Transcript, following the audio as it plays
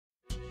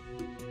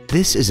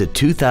This is a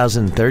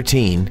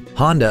 2013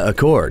 Honda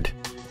Accord.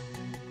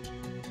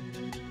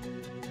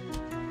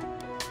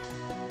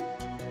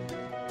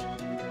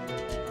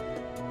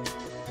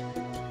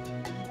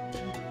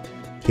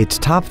 Its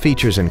top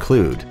features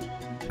include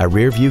a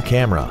rear-view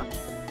camera,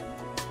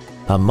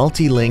 a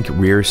multi-link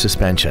rear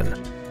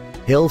suspension,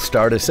 hill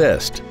start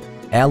assist,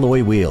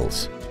 alloy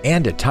wheels,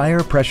 and a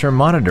tire pressure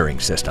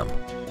monitoring system.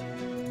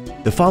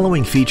 The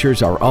following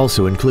features are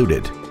also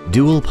included: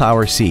 dual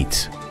power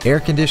seats, air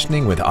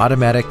conditioning with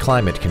automatic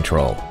climate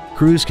control,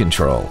 cruise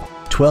control,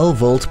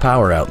 12-volt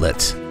power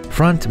outlets,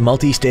 front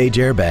multi-stage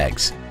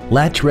airbags,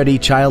 latch-ready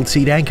child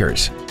seat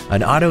anchors,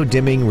 an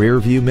auto-dimming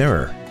rear-view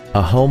mirror,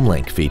 a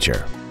HomeLink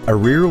feature, a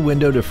rear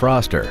window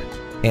defroster,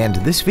 and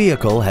this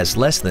vehicle has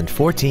less than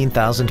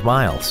 14,000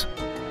 miles.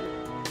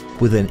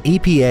 With an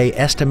EPA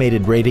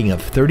estimated rating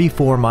of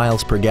 34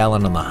 miles per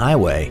gallon on the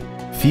highway,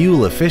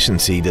 fuel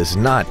efficiency does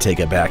not take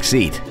a back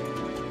seat.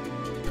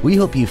 We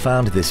hope you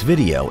found this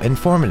video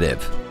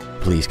informative.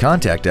 Please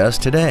contact us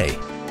today.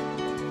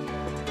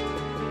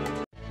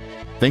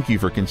 Thank you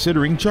for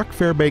considering Chuck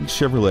Fairbanks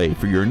Chevrolet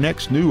for your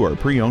next new or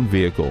pre-owned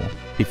vehicle.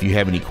 If you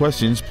have any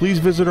questions, please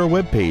visit our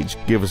webpage,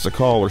 give us a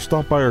call, or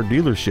stop by our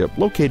dealership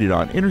located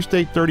on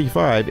Interstate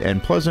 35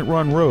 and Pleasant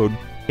Run Road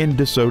in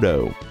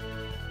Desoto.